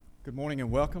Good morning and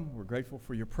welcome. We're grateful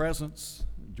for your presence.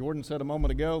 Jordan said a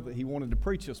moment ago that he wanted to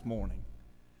preach this morning.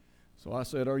 So I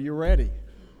said, "Are you ready?"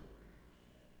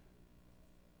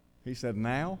 He said,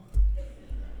 "Now?"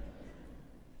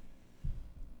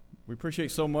 We appreciate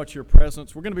so much your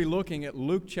presence. We're going to be looking at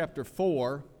Luke chapter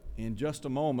 4 in just a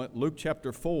moment. Luke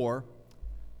chapter 4,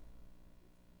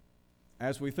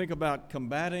 as we think about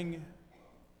combating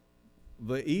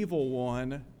the evil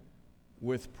one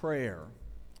with prayer.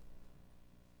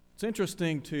 It's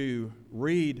interesting to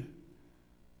read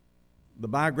the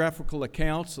biographical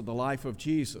accounts of the life of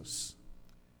Jesus.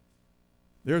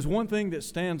 There's one thing that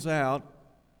stands out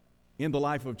in the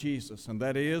life of Jesus, and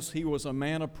that is he was a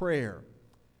man of prayer.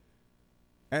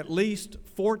 At least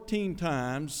 14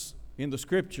 times in the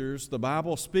Scriptures, the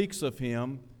Bible speaks of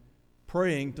him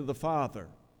praying to the Father.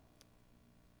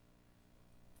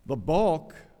 The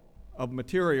bulk of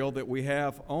material that we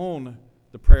have on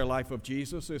the prayer life of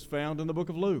Jesus is found in the book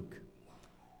of Luke.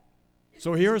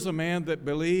 So here's a man that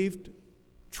believed,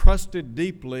 trusted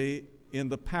deeply in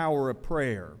the power of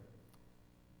prayer.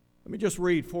 Let me just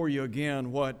read for you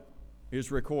again what is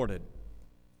recorded.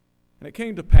 "And it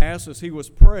came to pass as he was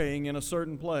praying in a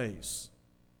certain place,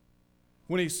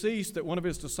 when he ceased, that one of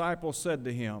his disciples said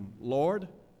to him, 'Lord,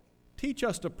 teach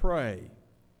us to pray,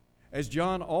 as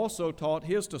John also taught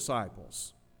his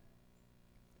disciples.'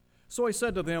 So he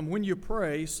said to them, 'When you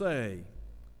pray, say,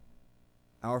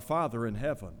 Our Father in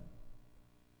heaven,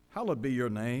 hallowed be your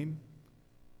name.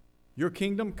 Your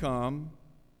kingdom come,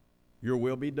 your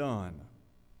will be done,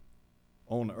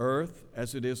 on earth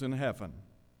as it is in heaven.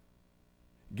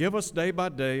 Give us day by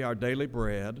day our daily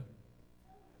bread,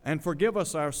 and forgive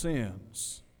us our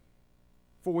sins,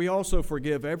 for we also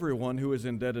forgive everyone who is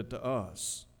indebted to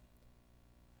us.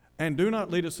 And do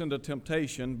not lead us into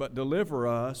temptation, but deliver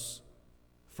us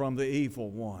from the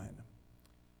evil one.'"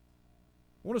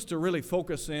 I want us to really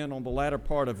focus in on the latter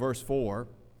part of verse 4,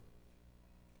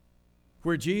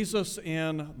 where Jesus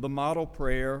in the model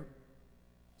prayer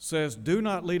says, "Do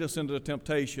not lead us into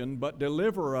temptation, but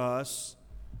deliver us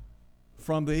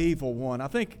from the evil one." I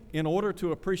think in order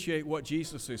to appreciate what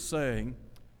Jesus is saying,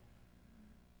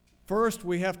 first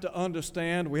we have to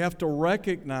understand, we have to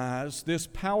recognize this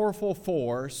powerful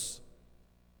force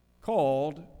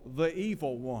called the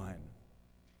evil one.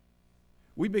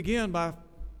 We begin by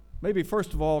maybe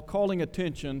first of all calling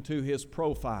attention to his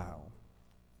profile.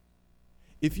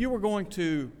 If you were going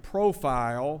to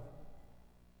profile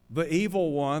the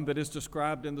evil one that is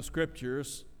described in the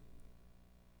Scriptures,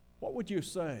 what would you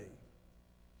say?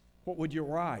 What would you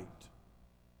write?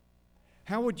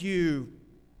 How would you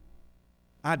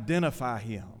identify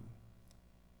him?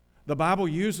 The Bible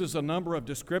uses a number of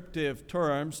descriptive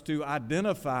terms to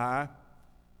identify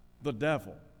the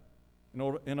devil.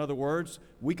 In other words,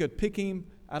 we could pick him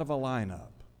out of a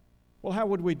lineup. Well, how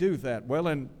would we do that? Well,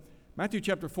 in Matthew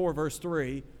chapter 4, verse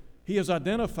 3, he is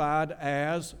identified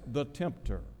as the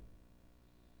tempter.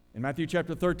 In Matthew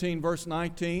chapter 13, verse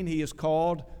 19, he is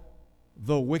called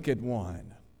the wicked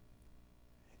one.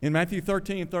 In Matthew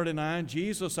 13:39,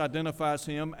 Jesus identifies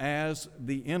him as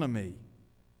the enemy.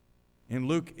 In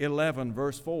Luke 11,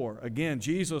 verse 4, again,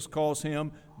 Jesus calls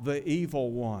him the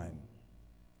evil one.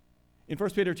 In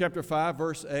 1 Peter chapter 5,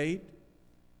 verse 8,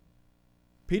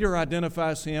 Peter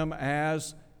identifies him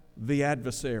as the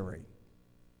adversary.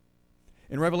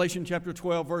 In Revelation chapter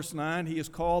 12, verse 9, he is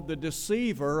called the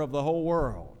deceiver of the whole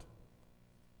world.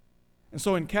 And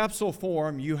so in capsule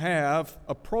form, you have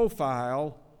a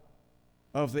profile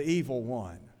of the evil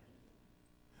one.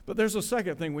 But there's a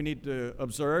second thing we need to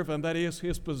observe, and that is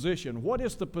his position. What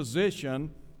is the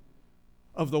position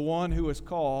of the one who is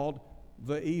called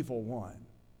the evil one?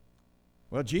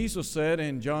 Well, Jesus said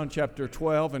in John chapter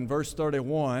 12 and verse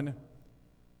 31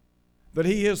 that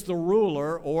he is the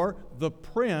ruler or the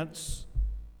prince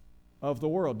of the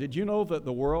world. Did you know that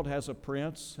the world has a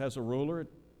prince, has a ruler?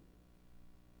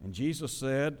 And Jesus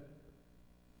said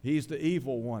he's the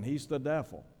evil one, he's the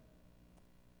devil.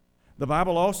 The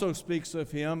Bible also speaks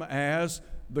of him as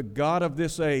the god of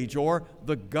this age or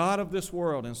the god of this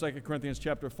world in 2 Corinthians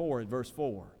chapter 4 at verse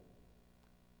 4.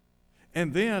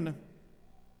 And then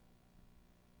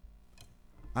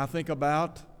I think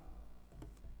about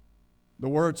the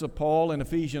words of Paul in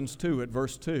Ephesians 2 at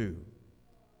verse 2,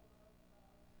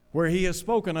 where he is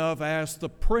spoken of as the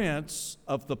prince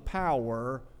of the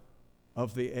power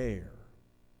of the air.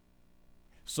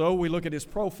 So we look at his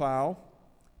profile,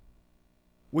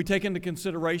 we take into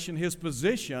consideration his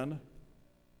position,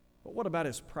 but what about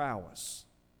his prowess?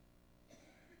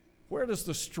 Where does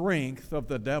the strength of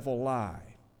the devil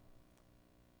lie?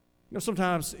 You know,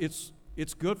 sometimes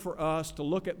it's good for us to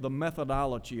look at the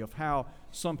methodology of how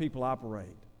some people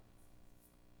operate.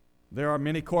 There are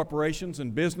many corporations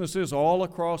and businesses all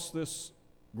across this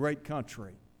great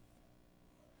country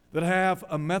that have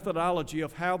a methodology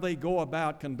of how they go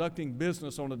about conducting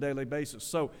business on a daily basis.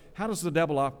 So how does the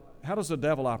devil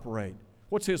operate?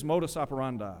 What's his modus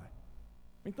operandi? I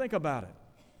mean, think about it.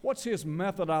 What's his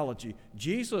methodology?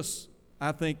 Jesus,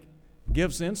 I think,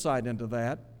 gives insight into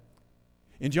that.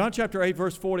 In John chapter 8,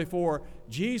 verse 44,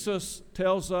 Jesus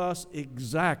tells us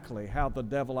exactly how the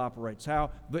devil operates,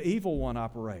 how the evil one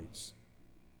operates.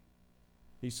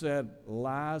 He said,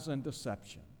 lies and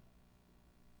deception.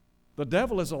 The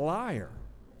devil is a liar.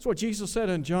 That's what Jesus said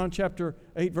in John chapter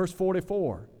 8, verse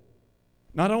 44.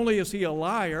 Not only is he a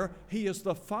liar, he is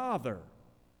the father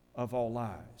of all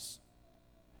lies.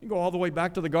 You can go all the way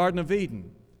back to the Garden of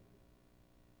Eden.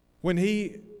 When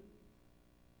he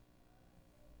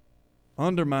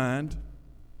undermined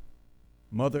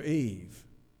Mother Eve,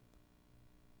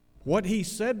 what he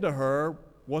said to her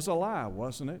was a lie,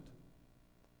 wasn't it?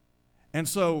 And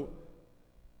so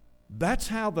that's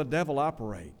how the devil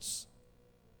operates.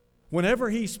 Whenever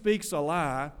he speaks a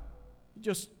lie,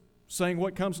 just saying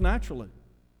what comes naturally.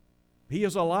 He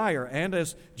is a liar, and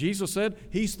as Jesus said,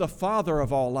 he's the father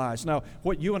of all lies. Now,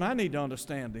 what you and I need to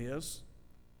understand is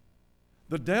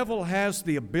the devil has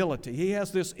the ability, he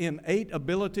has this innate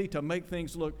ability to make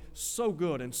things look so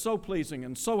good and so pleasing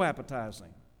and so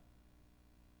appetizing.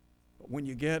 But when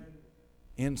you get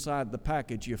inside the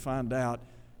package, you find out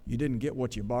you didn't get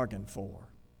what you bargained for.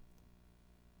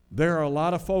 There are a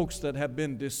lot of folks that have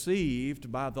been deceived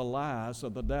by the lies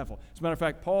of the devil. As a matter of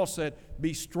fact, Paul said,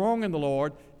 be strong in the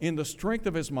Lord, in the strength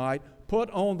of his might, put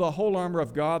on the whole armor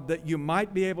of God that you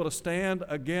might be able to stand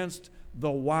against the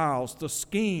wiles, the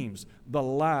schemes, the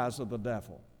lies of the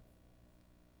devil.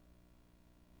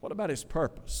 What about his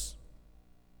purpose?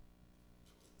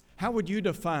 How would you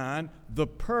define the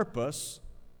purpose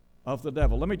of the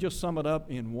devil? Let me just sum it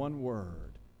up in one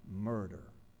word: murder.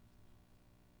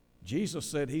 Jesus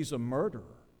said he's a murderer.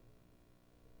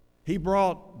 He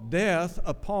brought death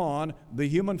upon the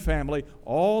human family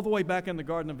all the way back in the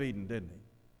Garden of Eden, didn't he?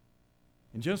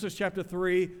 In Genesis chapter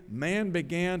 3, man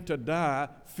began to die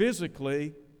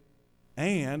physically,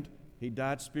 and he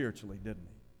died spiritually, didn't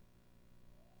he?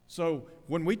 So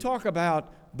when we talk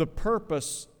about the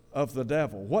purpose of the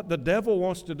devil, what the devil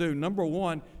wants to do, number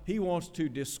one, he wants to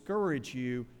discourage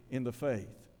you in the faith.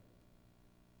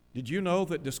 Did you know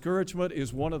that discouragement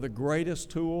is one of the greatest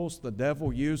tools the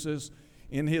devil uses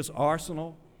in his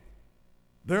arsenal?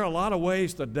 There are a lot of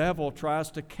ways the devil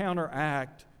tries to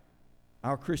counteract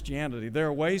our Christianity. There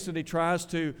are ways that he tries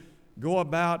to go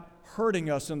about hurting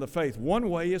us in the faith. One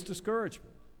way is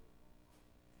discouragement.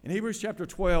 In Hebrews chapter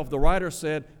 12, the writer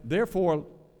said, therefore,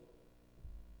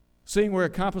 seeing we're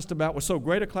encompassed about with so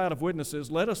great a cloud of witnesses,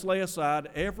 let us lay aside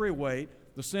every weight,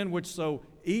 the sin which so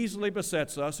easily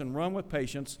besets us, and run with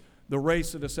patience the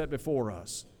race that is set before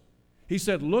us. He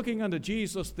said, looking unto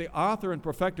Jesus, the author and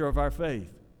perfecter of our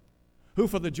faith, who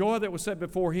for the joy that was set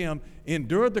before him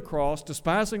endured the cross,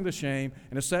 despising the shame,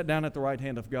 and is sat down at the right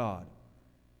hand of God.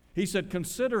 He said,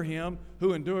 consider him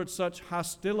who endured such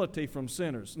hostility from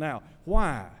sinners. Now,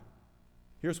 why?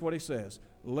 Here's what he says,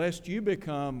 lest you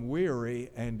become weary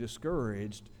and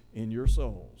discouraged in your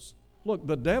souls. Look,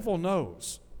 the devil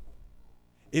knows.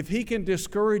 If he can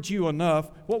discourage you enough,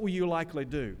 what will you likely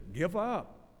do? Give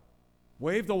up.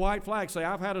 Wave the white flag. Say,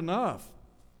 I've had enough.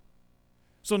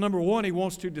 So number one, he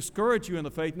wants to discourage you in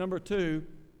the faith. Number two,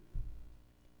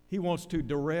 he wants to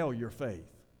derail your faith.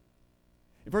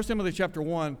 In 1 Timothy chapter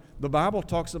 1, the Bible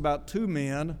talks about two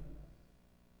men,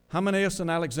 Hymenaeus and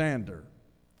Alexander,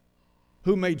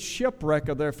 who made shipwreck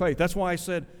of their faith. That's why I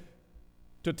said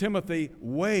to Timothy,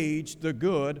 wage the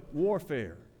good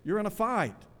warfare. You're in a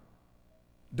fight.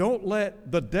 Don't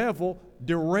let the devil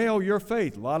derail your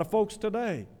faith. A lot of folks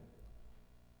today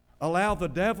allow the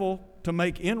devil to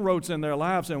make inroads in their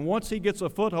lives, and once he gets a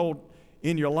foothold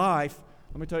in your life,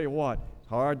 let me tell you what, it's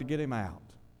hard to get him out.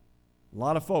 A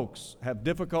lot of folks have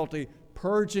difficulty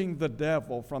purging the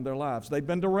devil from their lives. They've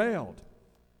been derailed.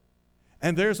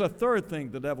 And there's a third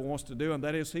thing the devil wants to do, and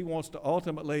that is he wants to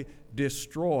ultimately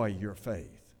destroy your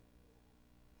faith.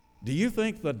 Do you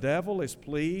think the devil is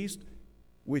pleased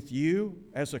with you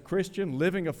as a Christian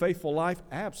living a faithful life?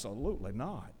 Absolutely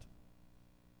not.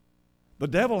 The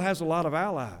devil has a lot of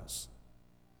allies.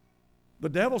 The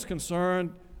devil's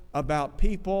concerned about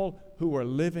people who are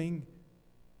living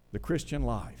the Christian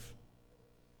life.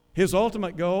 His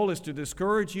ultimate goal is to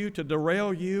discourage you, to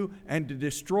derail you, and to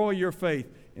destroy your faith.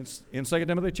 In 2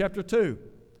 Timothy chapter 2,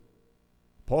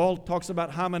 Paul talks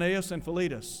about Hymenaeus and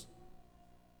Philetus.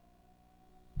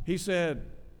 He said,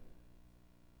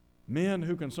 men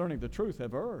who concerning the truth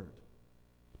have erred.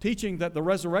 teaching that the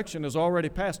resurrection is already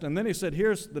past. And then he said,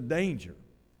 here's the danger.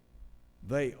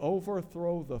 They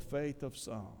overthrow the faith of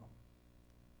some.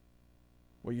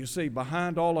 Well, you see,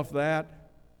 behind all of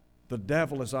that, the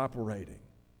devil is operating.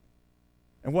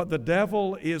 And what the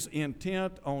devil is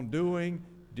intent on doing,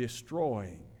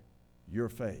 destroying your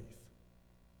faith.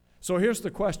 So here's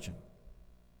the question.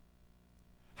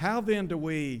 How then do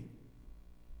we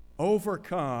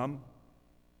overcome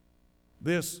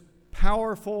this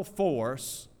powerful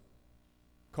force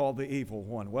called the evil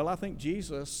one? Well, I think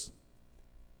Jesus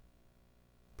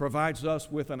provides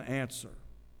us with an answer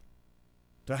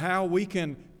to how we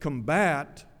can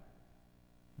combat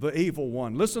the evil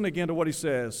one. Listen again to what he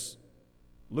says.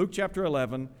 Luke chapter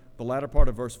 11, the latter part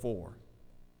of verse 4.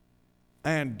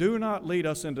 And do not lead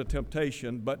us into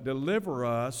temptation, but deliver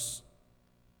us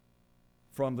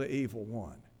from the evil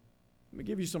one. Let me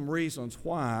give you some reasons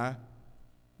why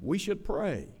we should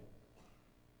pray.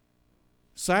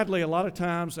 Sadly, a lot of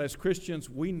times as Christians,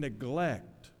 we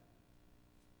neglect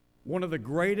one of the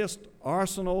greatest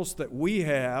arsenals that we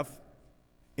have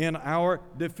in our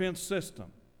defense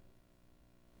system.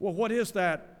 Well, what is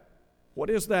that? What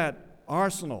is that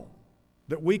arsenal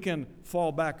that we can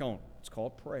fall back on? It's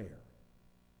called prayer.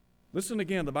 Listen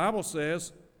again, the Bible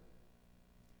says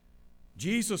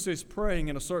Jesus is praying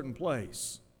in a certain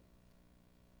place.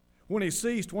 When he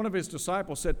ceased, one of his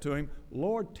disciples said to him,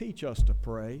 Lord, teach us to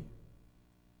pray.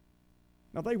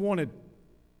 Now, they wanted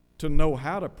to know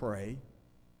how to pray.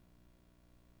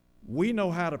 We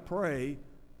know how to pray,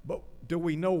 but do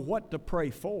we know what to pray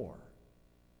for?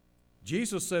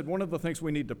 Jesus said one of the things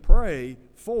we need to pray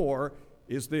for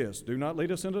is this: do not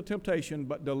lead us into temptation,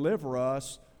 but deliver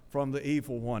us from the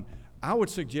evil one. I would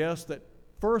suggest that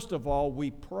first of all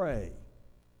we pray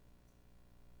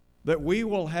that we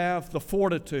will have the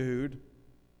fortitude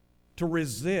to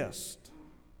resist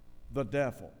the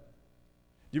devil.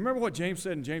 Do you remember what James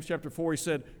said in James chapter 4? He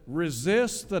said,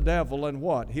 resist the devil and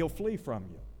what? He'll flee from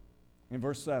you. In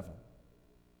verse 7.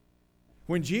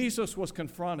 When Jesus was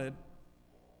confronted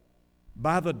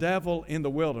by the devil in the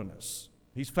wilderness,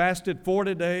 he's fasted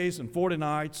 40 days and 40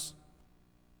 nights,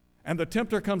 and the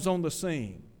tempter comes on the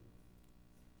scene.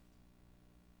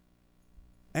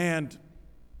 And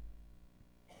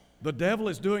the devil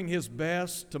is doing his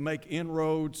best to make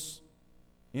inroads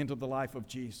into the life of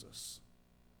Jesus.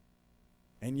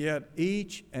 And yet,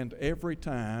 each and every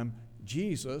time,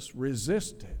 Jesus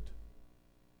resisted.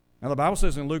 Now, the Bible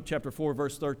says in Luke chapter 4,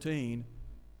 verse 13,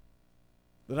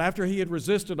 that after he had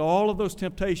resisted all of those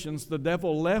temptations, the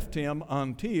devil left him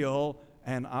until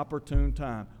an opportune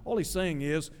time. All he's saying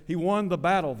is he won the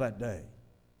battle that day.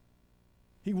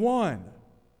 He won.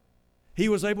 He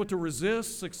was able to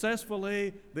resist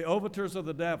successfully the overtures of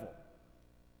the devil.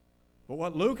 But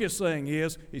what Luke is saying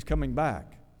is he's coming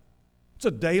back. It's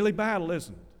a daily battle,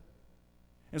 isn't it?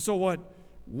 And so what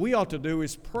we ought to do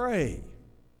is pray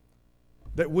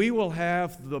that we will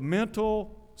have the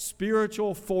mental,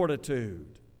 spiritual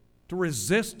fortitude to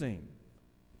resist him,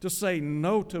 to say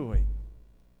no to him.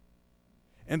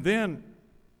 And then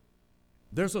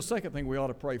there's a second thing we ought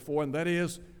to pray for, and that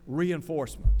is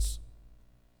reinforcements.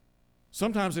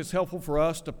 Sometimes it's helpful for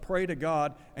us to pray to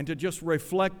God and to just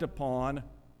reflect upon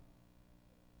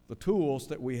the tools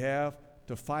that we have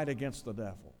to fight against the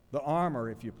devil, the armor,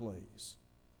 if you please.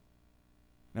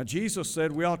 Now, Jesus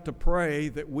said we ought to pray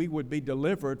that we would be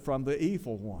delivered from the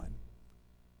evil one.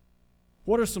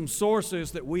 What are some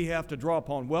sources that we have to draw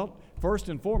upon? Well, first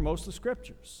and foremost, the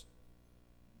Scriptures.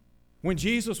 When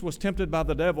Jesus was tempted by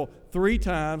the devil 3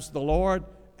 times, the Lord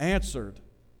answered,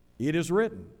 "It is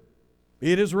written.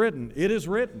 It is written. It is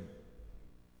written."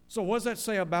 So what does that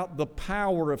say about the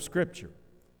power of Scripture?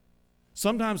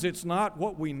 Sometimes it's not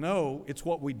what we know, it's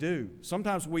what we do.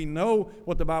 Sometimes we know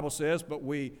what the Bible says, but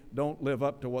we don't live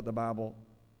up to what the Bible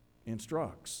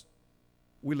instructs.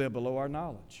 We live below our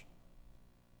knowledge.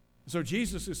 So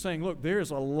Jesus is saying, look, there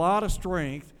is a lot of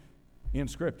strength in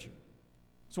Scripture.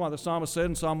 That's why the psalmist said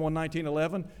in Psalm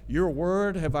 119:11, "Your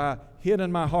word have I hid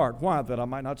in my heart." Why? That I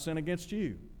might not sin against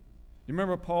you. You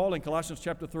remember Paul in Colossians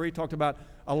chapter 3 talked about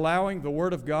allowing the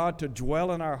Word of God to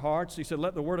dwell in our hearts. He said,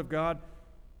 let the Word of God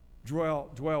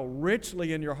dwell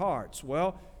richly in your hearts.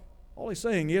 Well, all he's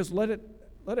saying is let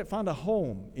it find a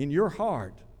home in your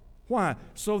heart. Why?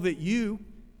 So that you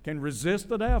can resist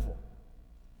the devil.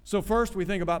 So first we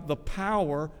think about the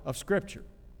power of Scripture.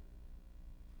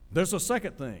 There's a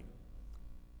second thing,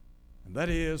 and that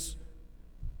is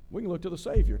we can look to the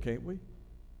Savior, can't we? Do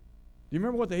you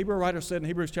remember what the Hebrew writer said in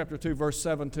Hebrews chapter 2, verse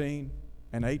 17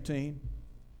 and 18?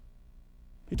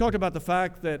 He talked about the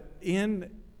fact that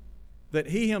that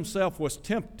he himself was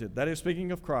tempted, that is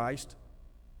speaking of Christ.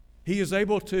 He is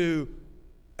able to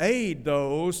aid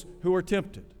those who are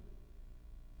tempted.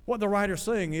 What the writer's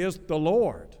saying is the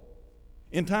Lord.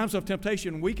 In times of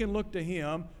temptation, we can look to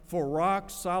Him for rock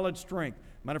solid strength.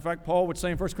 Matter of fact, Paul would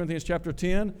say in 1 Corinthians chapter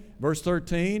 10, verse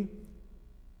 13,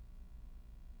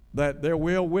 that there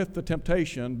will with the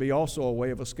temptation be also a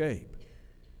way of escape.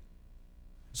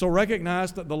 So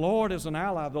recognize that the Lord is an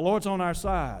ally. The Lord's on our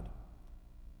side.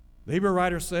 The Hebrew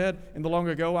writer said in the long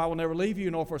ago, I will never leave you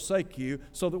nor forsake you,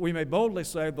 so that we may boldly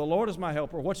say, the Lord is my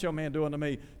helper. What shall man do unto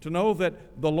me? To know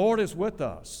that the Lord is with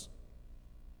us.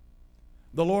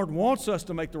 The Lord wants us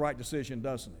to make the right decision,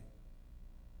 doesn't He?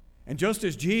 And just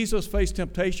as Jesus faced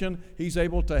temptation, He's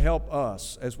able to help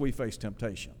us as we face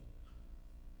temptation.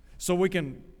 So we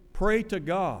can pray to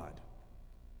God,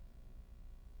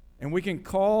 and we can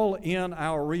call in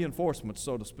our reinforcements,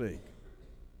 so to speak.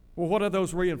 Well, what are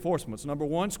those reinforcements? Number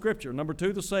one, Scripture. Number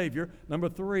two, the Savior. Number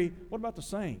three, what about the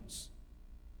saints?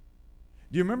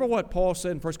 Do you remember what Paul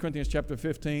said in 1 Corinthians chapter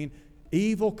 15?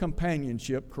 Evil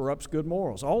companionship corrupts good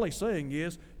morals. All he's saying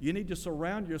is you need to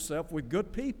surround yourself with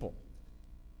good people.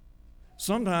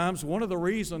 Sometimes one of the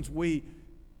reasons we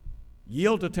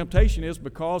yield to temptation is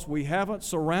because we haven't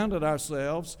surrounded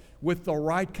ourselves with the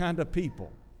right kind of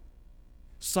people.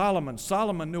 Solomon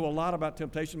knew a lot about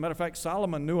temptation. Matter of fact,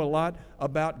 Solomon knew a lot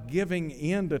about giving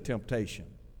in to temptation.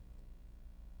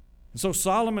 And so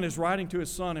Solomon is writing to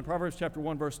his son in Proverbs chapter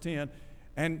 1, verse 10,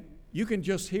 and you can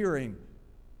just hear him.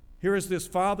 Here is this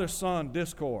father-son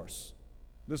discourse,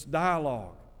 this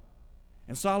dialogue.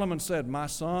 And Solomon said, my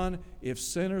son, if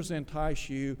sinners entice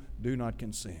you, do not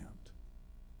consent.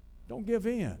 Don't give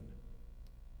in.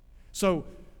 So,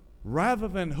 rather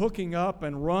than hooking up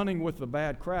and running with the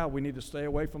bad crowd, we need to stay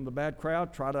away from the bad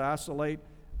crowd, try to isolate,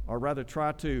 or rather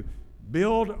try to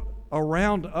build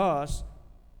around us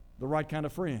the right kind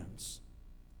of friends.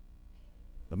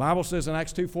 The Bible says in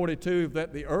Acts 2:42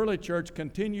 that the early church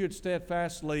continued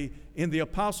steadfastly in the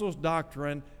apostles'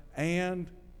 doctrine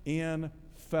and in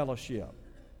fellowship.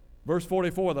 Verse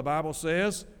 44, the Bible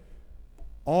says,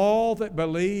 all that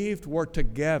believed were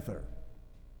together.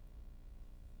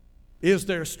 Is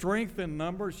there strength in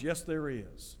numbers? Yes, there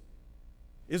is.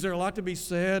 Is there a lot to be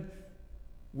said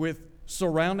with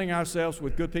surrounding ourselves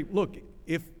with good people? Look,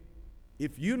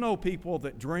 if you know people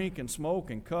that drink and smoke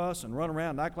and cuss and run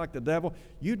around and act like the devil,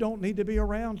 you don't need to be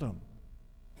around them.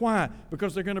 Why?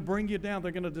 Because they're going to bring you down.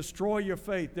 They're going to destroy your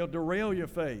faith. They'll derail your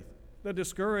faith. They'll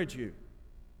discourage you.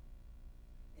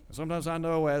 And sometimes I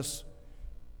know as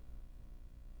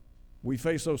we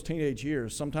face those teenage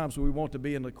years, sometimes we want to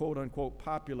be in the quote-unquote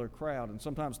popular crowd, and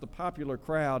sometimes the popular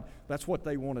crowd, that's what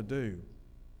they want to do.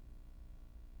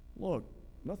 Look,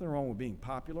 nothing wrong with being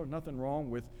popular, nothing wrong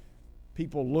with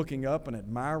people looking up and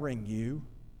admiring you,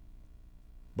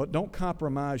 but don't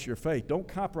compromise your faith. Don't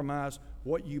compromise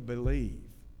what you believe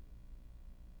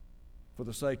for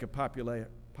the sake of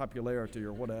popularity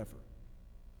or whatever.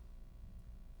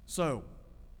 So,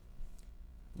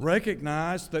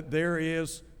 recognize that there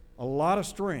is a lot of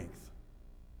strength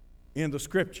in the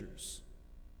Scriptures,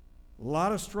 a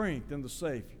lot of strength in the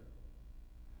Savior,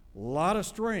 a lot of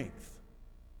strength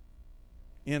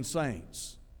in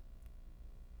saints.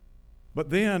 But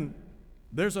then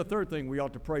there's a third thing we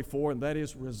ought to pray for, and that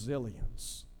is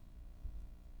resilience.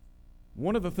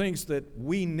 One of the things that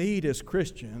we need as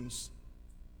Christians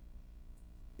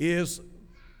is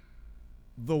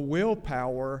the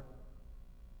willpower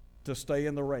to stay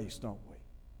in the race, don't we?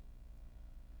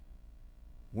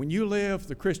 When you live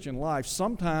the Christian life,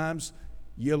 sometimes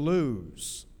you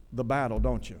lose the battle,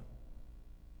 don't you?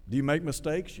 Do you make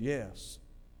mistakes? Yes.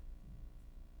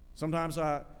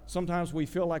 Sometimes we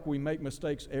feel like we make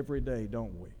mistakes every day,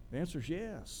 don't we? The answer is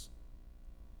yes.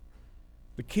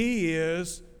 The key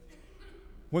is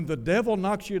when the devil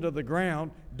knocks you to the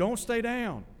ground, don't stay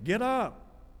down. Get up.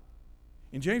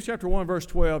 In James chapter 1, verse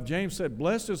 12, James said,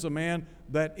 blessed is the man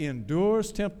that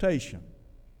endures temptation.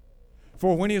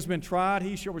 For when he has been tried,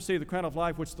 he shall receive the crown of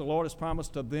life which the Lord has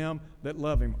promised to them that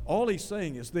love him. All he's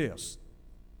saying is this.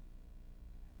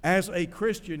 As a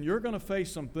Christian, you're going to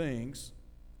face some things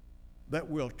that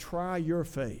will try your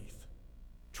faith.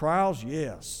 Trials,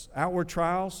 yes. Outward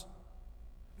trials,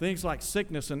 things like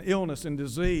sickness and illness and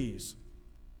disease,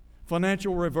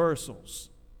 financial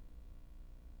reversals,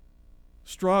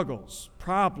 struggles,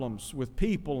 problems with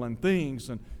people and things,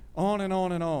 and on and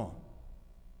on and on.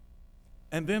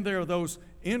 And then there are those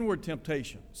inward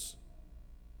temptations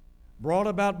brought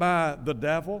about by the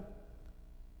devil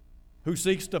who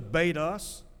seeks to bait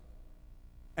us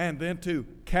and then to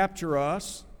capture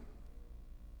us.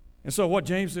 And so what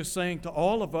James is saying to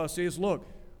all of us is, look,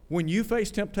 when you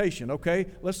face temptation, okay,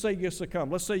 let's say you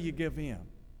succumb, let's say you give in.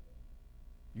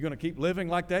 You're going to keep living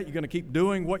like that? You're going to keep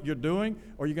doing what you're doing?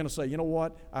 Or you're going to say, you know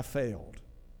what? I failed.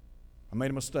 I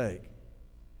made a mistake.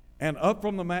 And up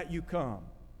from the mat you come.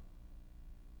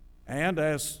 And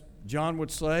as John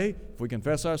would say, if we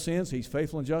confess our sins, He's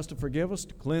faithful and just to forgive us,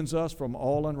 to cleanse us from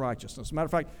all unrighteousness. As a matter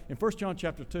of fact, in 1 John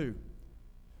chapter 2,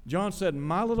 John said,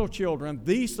 my little children,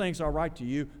 these things I write to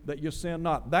you, that you sin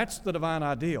not. That's the divine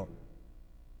ideal.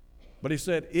 But he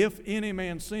said, if any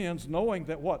man sins, knowing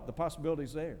that what? The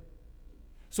possibility's there.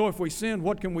 So if we sin,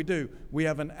 what can we do? We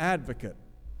have an advocate.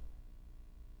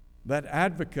 That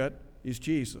advocate is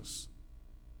Jesus.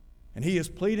 And He is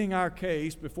pleading our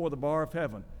case before the bar of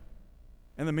heaven.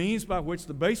 And the means by which,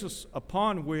 the basis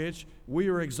upon which we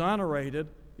are exonerated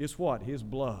is what? His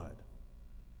blood.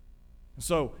 And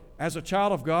so, as a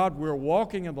child of God, we're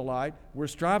walking in the light. We're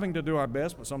striving to do our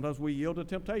best, but sometimes we yield to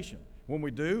temptation. When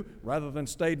we do, rather than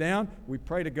stay down, we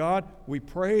pray to God. We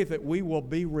pray that we will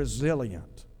be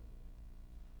resilient.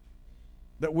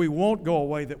 That we won't go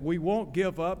away, that we won't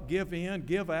give up, give in,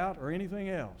 give out, or anything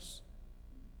else.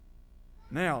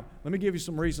 Now, let me give you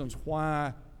some reasons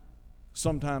why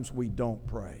sometimes we don't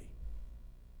pray.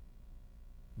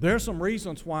 There are some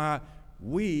reasons why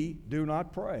we do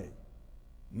not pray.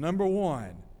 Number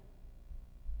one,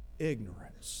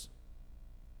 ignorance.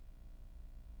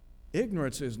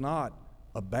 Ignorance is not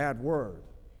a bad word,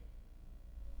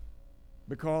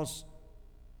 because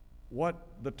what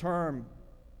the term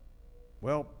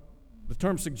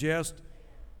suggests,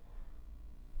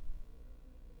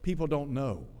 people don't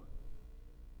know.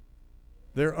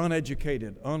 They're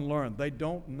uneducated, unlearned. They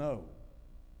don't know.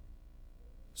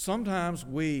 Sometimes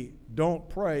we don't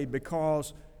pray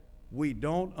because we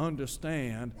don't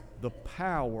understand the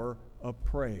power of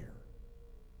prayer.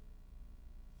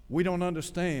 We don't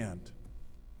understand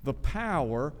the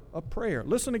power of prayer.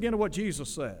 Listen again to what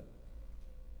Jesus said.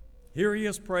 Here He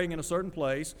is praying in a certain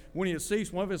place. When He had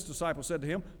ceased, one of His disciples said to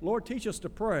Him, Lord, teach us to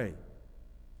pray.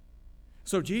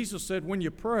 So Jesus said, when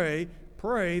you pray,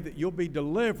 pray that you'll be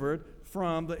delivered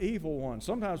from the evil one.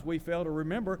 Sometimes we fail to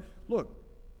remember, look,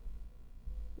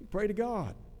 we pray to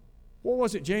God. What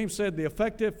was it James said? The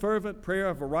effective, fervent prayer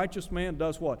of a righteous man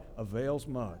does what? Avails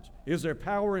much. Is there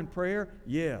power in prayer?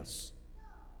 Yes.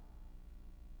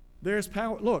 There's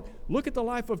power. Look at the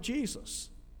life of Jesus.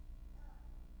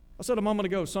 I said a moment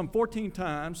ago, some 14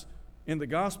 times in the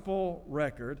gospel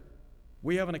record,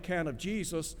 we have an account of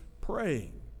Jesus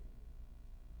praying.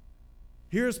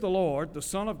 Here's the Lord, the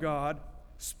Son of God,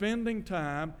 spending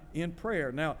time in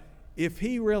prayer. Now, if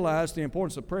He realized the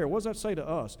importance of prayer, what does that say to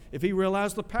us? If He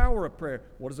realized the power of prayer,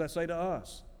 what does that say to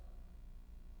us?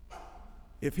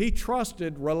 If He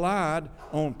trusted, relied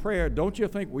on prayer, don't you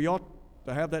think we ought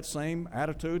to have that same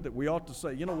attitude, that we ought to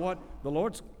say, you know what,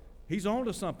 He's on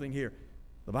to something here.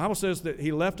 The Bible says that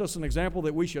He left us an example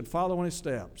that we should follow in His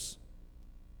steps.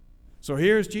 So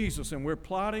here's Jesus, and we're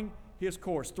plotting His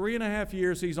course. 3.5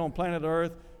 years He's on planet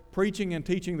Earth preaching and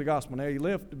teaching the gospel. Now, He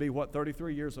lived to be,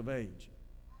 33 years of age.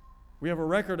 We have a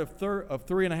record of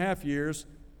 3.5 years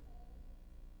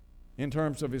in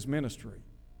terms of His ministry.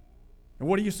 And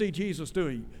what do you see Jesus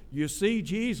doing? You see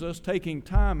Jesus taking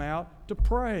time out to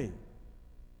pray.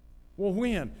 Well,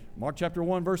 when? Mark chapter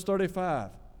 1, verse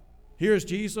 35. Here's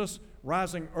Jesus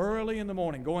rising early in the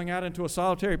morning, going out into a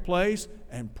solitary place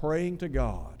and praying to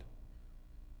God.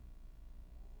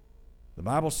 The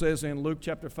Bible says in Luke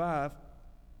chapter 5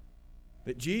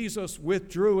 that Jesus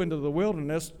withdrew into the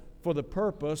wilderness for the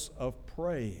purpose of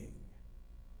praying.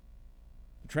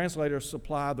 The translators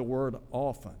supply the word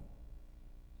often.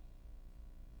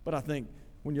 But I think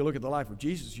when you look at the life of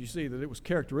Jesus, you see that it was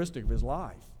characteristic of His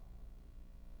life.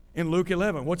 In Luke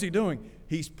 11, what's He doing?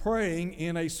 He's praying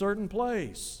in a certain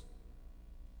place.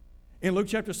 In Luke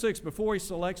chapter 6, before He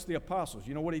selects the apostles,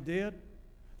 you know what He did?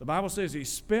 The Bible says He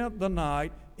spent the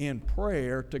night in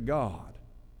prayer to God.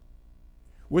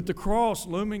 With the cross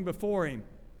looming before Him,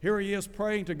 here He is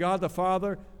praying to God the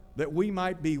Father that we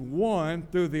might be one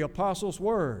through the apostles'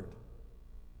 word.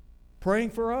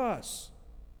 Praying for us.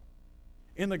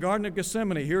 In the Garden of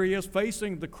Gethsemane, here He is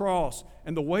facing the cross,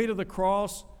 and the weight of the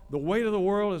cross, the weight of the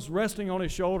world is resting on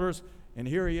His shoulders, and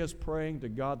here He is praying to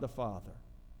God the Father,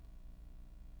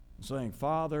 saying,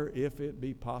 Father, if it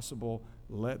be possible,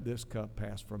 let this cup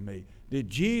pass from me. Did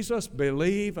Jesus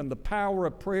believe in the power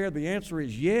of prayer? The answer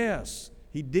is yes,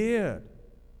 He did.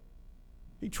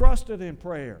 He trusted in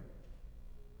prayer.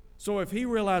 So if He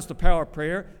realized the power of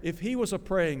prayer, if He was a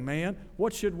praying man,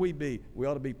 what should we be? We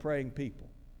ought to be praying people,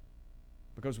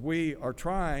 because we are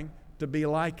trying to be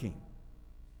like Him.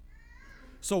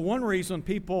 So one reason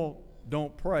people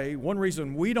don't pray, one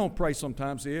reason we don't pray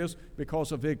sometimes is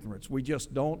because of ignorance. We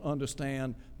just don't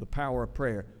understand the power of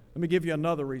prayer. Let me give you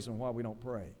another reason why we don't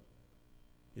pray.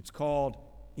 It's called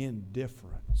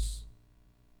indifference.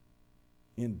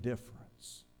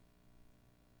 Indifference.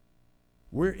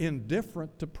 We're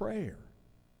indifferent to prayer.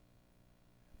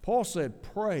 Paul said,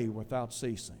 pray without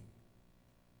ceasing.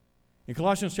 In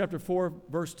Colossians chapter 4,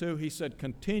 verse 2, he said,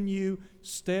 continue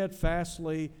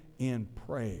steadfastly in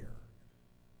prayer.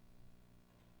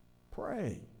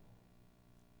 Pray.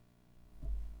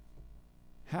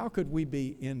 How could we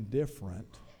be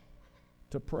indifferent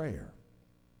to prayer?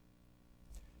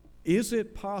 Is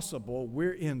it possible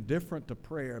we're indifferent to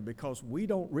prayer because we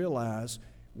don't realize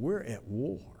we're at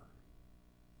war?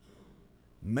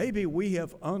 Maybe we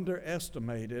have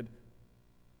underestimated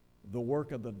the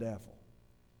work of the devil.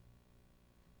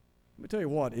 Let me tell you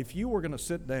what, if you were going to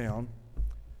sit down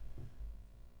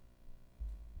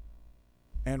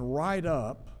and write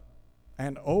up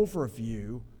an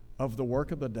overview of the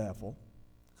work of the devil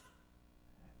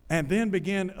and then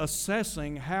begin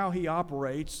assessing how he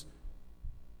operates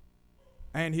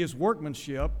and his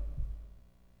workmanship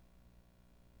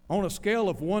on a scale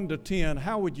of 1 to 10,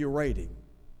 how would you rate him?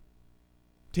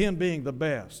 10 being the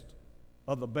best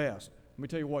of the best. Let me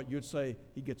tell you what, you'd say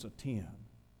he gets a 10.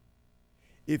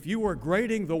 If you were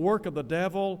grading the work of the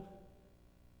devil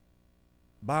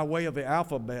by way of the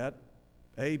alphabet,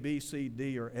 A, B, C,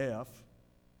 D, or F,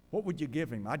 what would you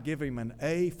give him? I'd give him an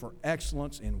A for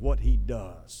excellence in what he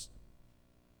does.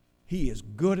 He is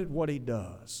good at what he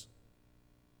does.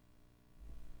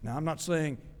 Now, I'm not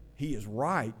saying he is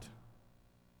right,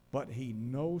 but he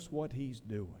knows what he's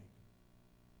doing.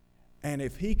 And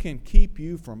if he can keep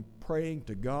you from praying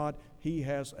to God, he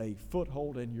has a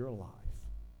foothold in your life.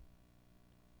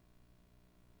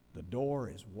 The door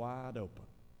is wide open,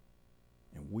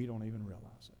 and we don't even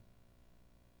realize it.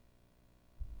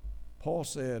 Paul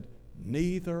said,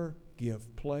 neither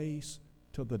give place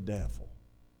to the devil.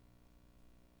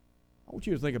 I want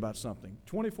you to think about something.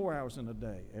 24 hours in a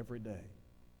day, every day.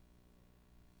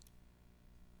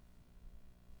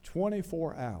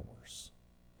 24 hours.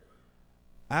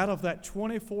 Out of that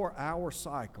 24-hour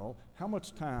cycle, how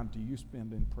much time do you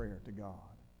spend in prayer to God?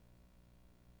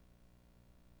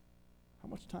 How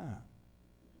much time?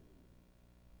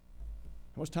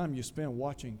 How much time you spend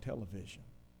watching television,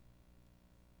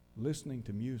 listening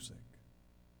to music,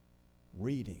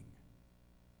 reading?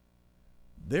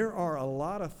 There are a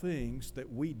lot of things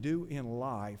that we do in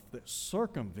life that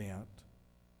circumvent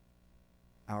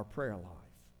our prayer life.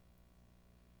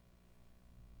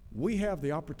 We have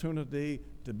the opportunity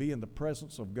to be in the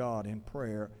presence of God in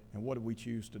prayer, and what do we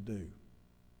choose to do?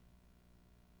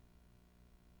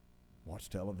 Watch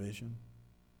television,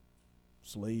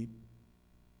 sleep,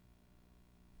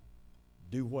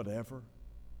 do whatever.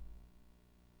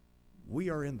 We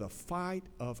are in the fight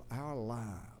of our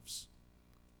lives.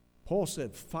 Paul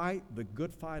said, fight the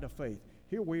good fight of faith.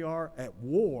 Here we are at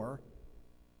war,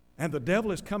 and the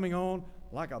devil is coming on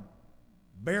like a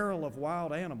barrel of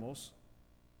wild animals.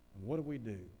 And what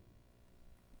do?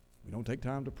 We don't take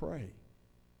time to pray.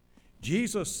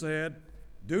 Jesus said,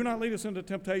 do not lead us into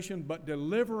temptation, but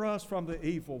deliver us from the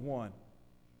evil one.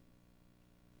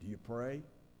 Do you pray?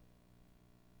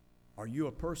 Are you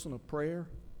a person of prayer?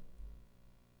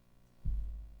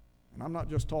 And I'm not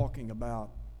just talking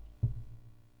about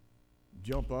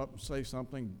jump up and say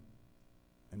something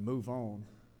and move on.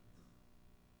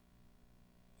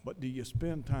 But do you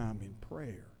spend time in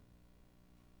prayer?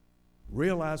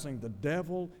 Realizing the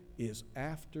devil is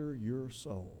after your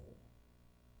soul.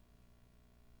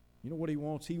 You know what he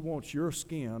wants? He wants your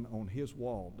skin on his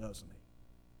wall, doesn't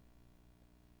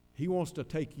he? He wants to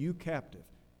take you captive.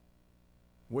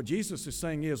 What Jesus is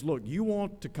saying is, look, you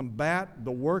want to combat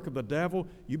the work of the devil,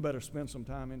 you better spend some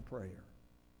time in prayer.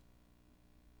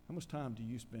 How much time do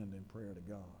you spend in prayer to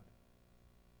God?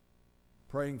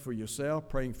 Praying for yourself,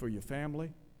 praying for your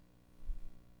family,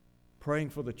 praying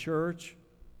for the church,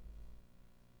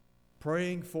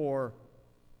 praying for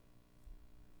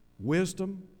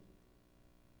wisdom.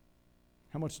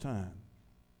 How much time?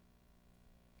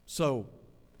 So,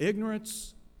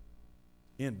 ignorance,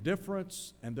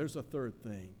 indifference, and there's a third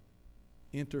thing,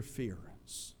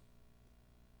 interference.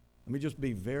 Let me just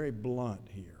be very blunt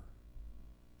here.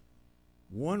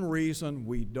 One reason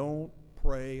we don't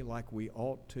pray like we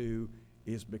ought to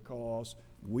is because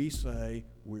we say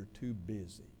we're too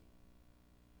busy.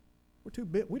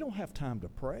 We don't have time to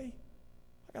pray.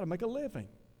 I got to make a living.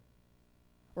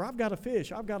 Or I've got to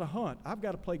fish, I've got to hunt, I've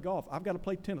got to play golf, I've got to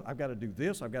play tennis, I've got to do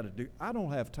this, I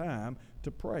don't have time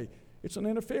to pray. It's an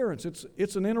interference,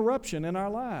 it's an interruption in our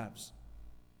lives.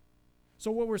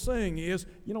 So what we're saying is,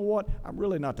 you know what, I'm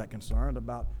really not that concerned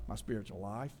about my spiritual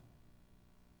life.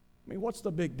 I mean, what's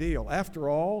the big deal? After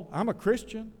all, I'm a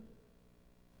Christian.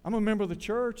 I'm a member of the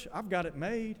church. I've got it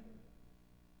made.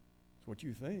 That's what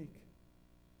you think.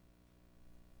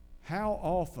 How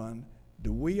often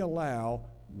do we allow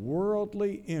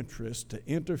worldly interests to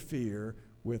interfere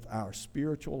with our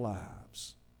spiritual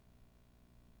lives?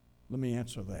 Let me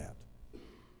answer that.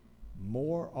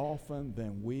 More often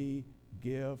than we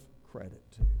give credit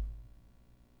to.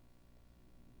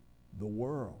 The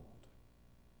world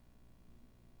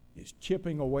is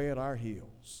chipping away at our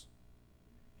heels.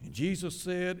 And Jesus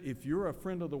said, if you're a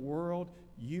friend of the world,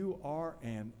 you are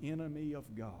an enemy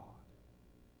of God.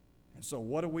 And so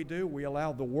what do? We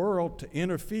allow the world to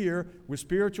interfere with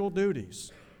spiritual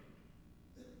duties.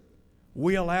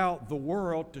 We allow the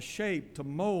world to shape, to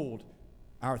mold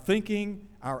our thinking,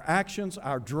 our actions,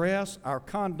 our dress, our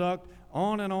conduct,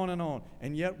 on and on and on.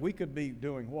 And yet we could be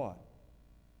doing what?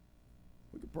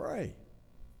 We could pray.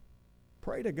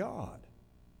 Pray to God.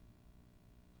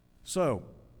 So,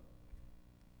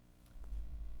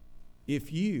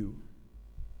 if you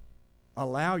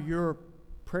allow your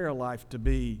prayer life to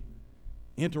be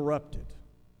interrupted,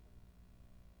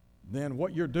 then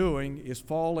what you're doing is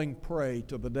falling prey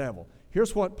to the devil.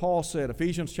 Here's what Paul said,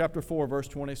 Ephesians chapter 4, verse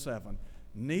 27.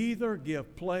 Neither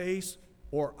give place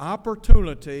or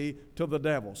opportunity to the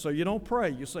devil. So you don't pray.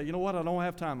 You say, you know what, I don't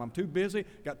have time. I'm too busy,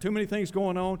 got too many things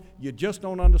going on. You just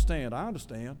don't understand. I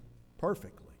understand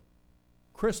perfectly.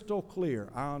 Crystal clear,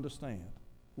 I understand.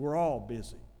 We're all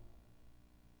busy.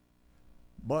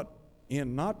 But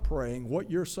in not praying, what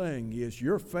you're saying is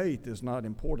your faith is not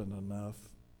important enough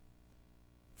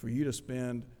for you to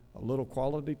spend a little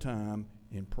quality time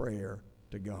in prayer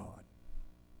to God.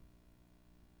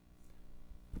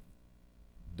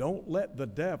 Don't let the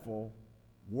devil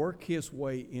work his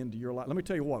way into your life. Let me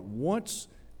tell you what, once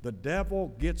the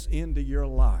devil gets into your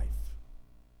life,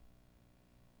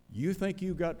 you think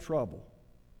you got trouble.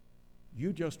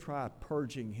 You just try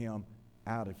purging him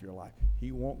out of your life.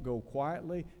 He won't go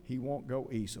quietly. He won't go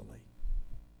easily.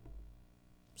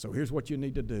 So here's what you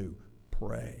need to do.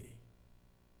 Pray.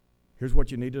 Here's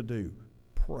what you need to do.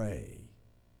 Pray.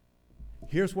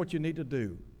 Here's what you need to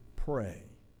do. Pray.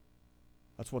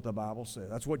 That's what the Bible says.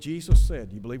 That's what Jesus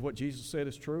said. You believe what Jesus said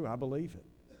is true? I believe it.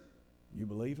 You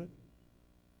believe it?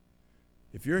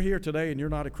 If you're here today and you're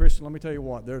not a Christian, let me tell you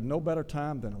what, there's no better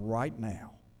time than right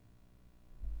now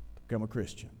to become a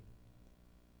Christian.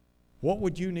 What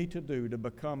would you need to do to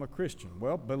become a Christian?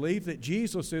 Well, believe that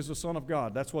Jesus is the Son of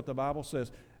God. That's what the Bible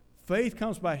says. Faith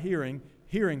comes by hearing,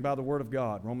 hearing by the Word of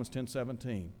God, Romans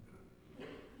 10:17.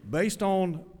 Based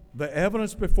on the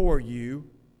evidence before you,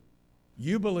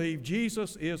 you believe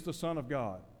Jesus is the Son of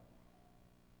God,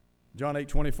 John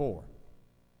 8:24.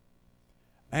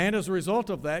 And as a result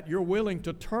of that, you're willing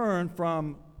to turn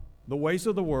from the ways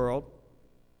of the world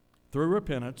through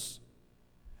repentance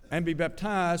and be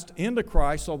baptized into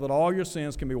Christ so that all your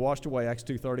sins can be washed away, Acts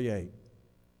 2:38.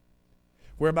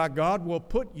 Whereby God will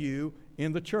put you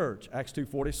in the church, Acts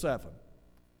 2:47.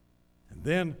 And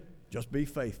then just be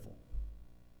faithful.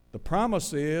 The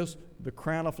promise is the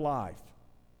crown of life.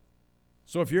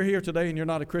 So if you're here today and you're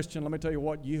not a Christian, let me tell you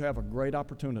what, you have a great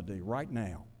opportunity right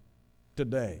now,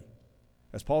 today.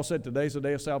 As Paul said, today's the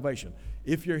day of salvation.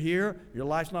 If you're here, your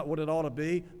life's not what it ought to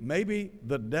be, maybe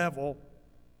the devil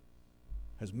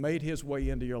has made his way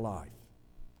into your life.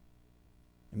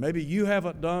 And maybe you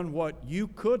haven't done what you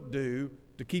could do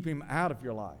to keep him out of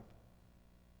your life.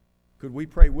 Could we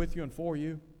pray with you and for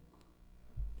you?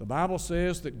 The Bible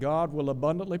says that God will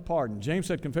abundantly pardon. James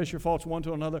said, confess your faults one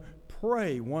to another,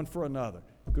 pray one for another.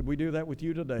 Could we do that with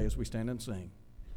you today as we stand and sing?